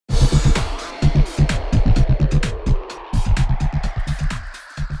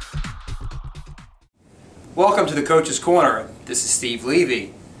Welcome to the Coach's Corner. This is Steve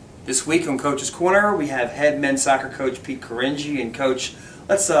Levy. This week on Coach's Corner we have head men's soccer coach Pete Caringi. And Coach,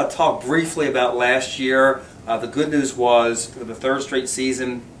 let's talk briefly about last year. The good news was for the third straight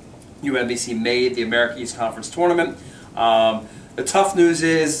season UMBC made the America East Conference tournament. The tough news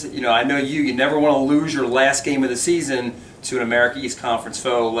is, I know you never want to lose your last game of the season to an America East Conference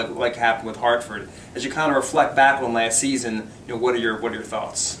foe like happened with Hartford. As you kind of reflect back on last season, what are your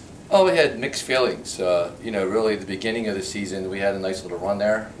thoughts? Oh, we had mixed feelings. Really, the beginning of the season, we had a nice little run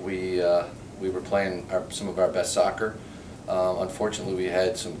there. We were playing some of our best soccer. Unfortunately, we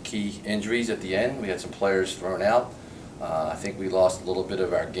had some key injuries at the end. We had some players thrown out. I think we lost a little bit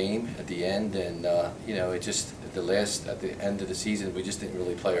of our game at the end, and it just at the end of the season, we just didn't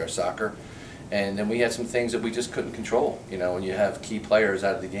really play our soccer. And then we had some things that we just couldn't control. When you have key players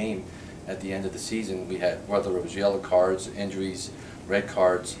out of the game at the end of the season, we had, whether it was yellow cards, injuries, red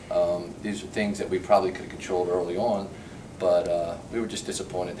cards, these are things that we probably could have controlled early on, but we were just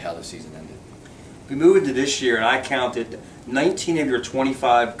disappointed how the season ended. We moved into this year, and I counted 19 of your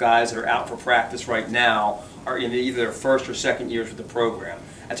 25 guys that are out for practice right now are in either their first or second years with the program.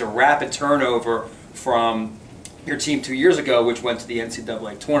 That's a rapid turnover from your team 2 years ago, which went to the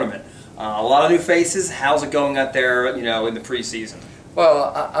NCAA tournament. A lot of new faces. How's it going out there, in the preseason?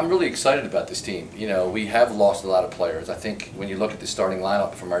 Well, I'm really excited about this team. We have lost a lot of players. I think when you look at the starting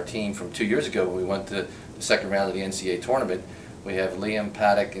lineup from our team from 2 years ago when we went to the second round of the NCAA tournament, we have Liam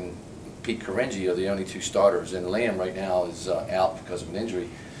Paddock and Pete Caringi are the only two starters, and Liam right now is out because of an injury.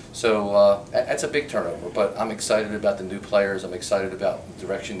 So that's a big turnover, but I'm excited about the new players. I'm excited about the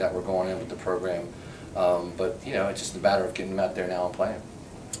direction that we're going in with the program. But it's just a matter of getting them out there now and playing.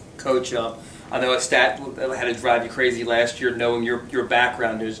 Coach, I know a stat that had to drive you crazy last year, knowing your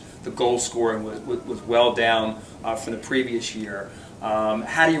background is the goal scoring was well down from the previous year.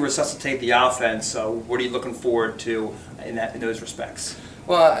 How do you resuscitate the offense? What are you looking forward to in those respects?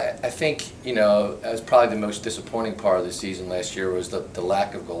 Well, I think, that was probably the most disappointing part of the season last year was the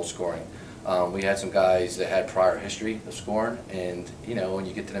lack of goal scoring. We had some guys that had prior history of scoring, and, when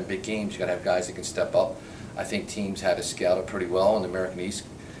you get to them big games, you got to have guys that can step up. I think teams had to scout it pretty well in the American East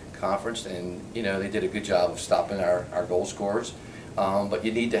Conference, and, they did a good job of stopping our goal scorers. But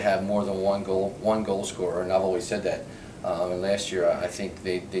you need to have more than one goal scorer, and I've always said that. And last year, I think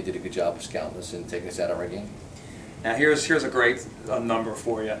they did a good job of scouting us and taking us out of our game. Now here's a great number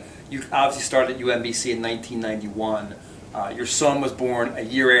for you. You obviously started at UMBC in 1991. Your son was born a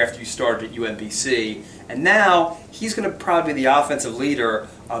year after you started at UMBC, and now he's going to probably be the offensive leader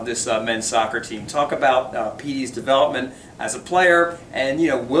of this men's soccer team. Talk about Petey's development as a player, and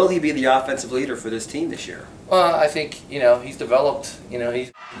will he be the offensive leader for this team this year? Well, I think he's developed. He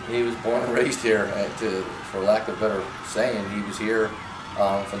was born and raised here. For lack of better saying, he was here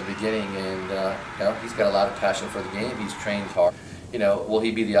from the beginning, and he's got a lot of passion for the game. He's trained hard. Will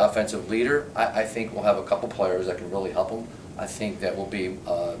he be the offensive leader? I think we'll have a couple players that can really help him. I think that will be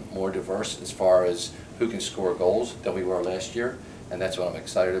more diverse as far as who can score goals than we were last year, and that's what I'm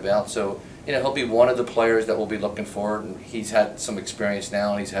excited about. So, he'll be one of the players that we'll be looking for. And he's had some experience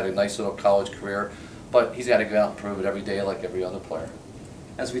now, and he's had a nice little college career, but he's got to go out and prove it every day like every other player.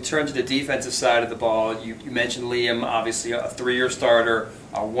 As we turn to the defensive side of the ball, you mentioned Liam, obviously a 3-year starter,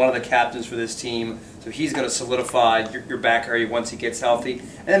 one of the captains for this team, so he's going to solidify your back area once he gets healthy.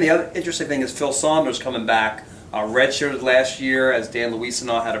 And then the other interesting thing is Phil Saunders coming back, redshirted last year as Dan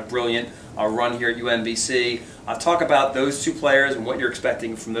Luisinaw had a brilliant run here at UMBC. Talk about those two players and what you're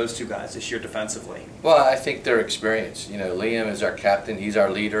expecting from those two guys this year defensively. Well, I think their experience. Liam is our captain. He's our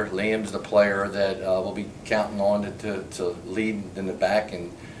leader. Liam's the player that we'll be counting on to lead in the back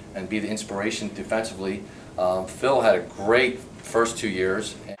and be the inspiration defensively. Phil had a great first 2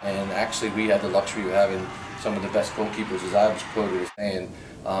 years, and actually we had the luxury of having some of the best goalkeepers, as I was quoted as saying,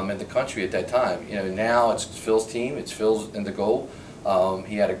 in the country at that time. Now it's Phil's team. It's Phil's in the goal.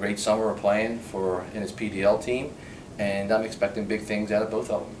 He had a great summer of playing in his PDL team, and I'm expecting big things out of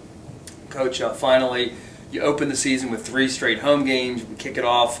both of them. Coach, finally, you open the season with 3 straight home games. We kick it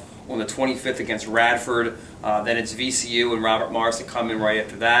off on the 25th against Radford. Then it's VCU and Robert Morris that come in right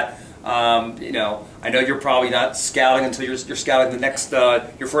after that. I know you're probably not scouting until you're scouting the next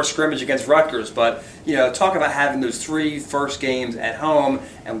your first scrimmage against Rutgers, but talk about having those 3 first games at home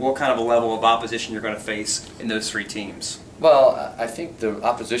and what kind of a level of opposition you're going to face in those 3 teams. Well, I think the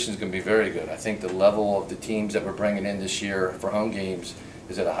opposition is going to be very good. I think the level of the teams that we're bringing in this year for home games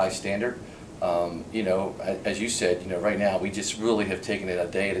is at a high standard. As you said, right now we just really have taken it a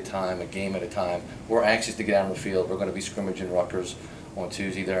day at a time, a game at a time. We're anxious to get out on the field. We're going to be scrimmaging Rutgers on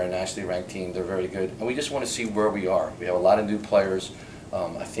Tuesday. They're a nationally ranked team. They're very good. And we just want to see where we are. We have a lot of new players.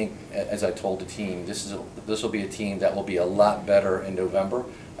 I think, as I told the team, this will be a team that will be a lot better in November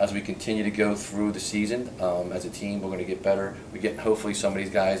as we continue to go through the season. As a team, we're going to get better. We get hopefully some of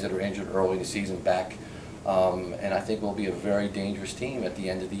these guys that are injured early in the season back, and I think we'll be a very dangerous team at the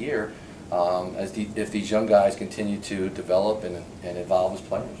end of the year if these young guys continue to develop and evolve as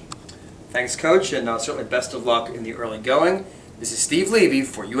players. Thanks, Coach, and certainly best of luck in the early going. This is Steve Levy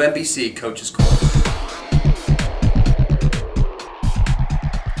for UMBC Coach's Corner.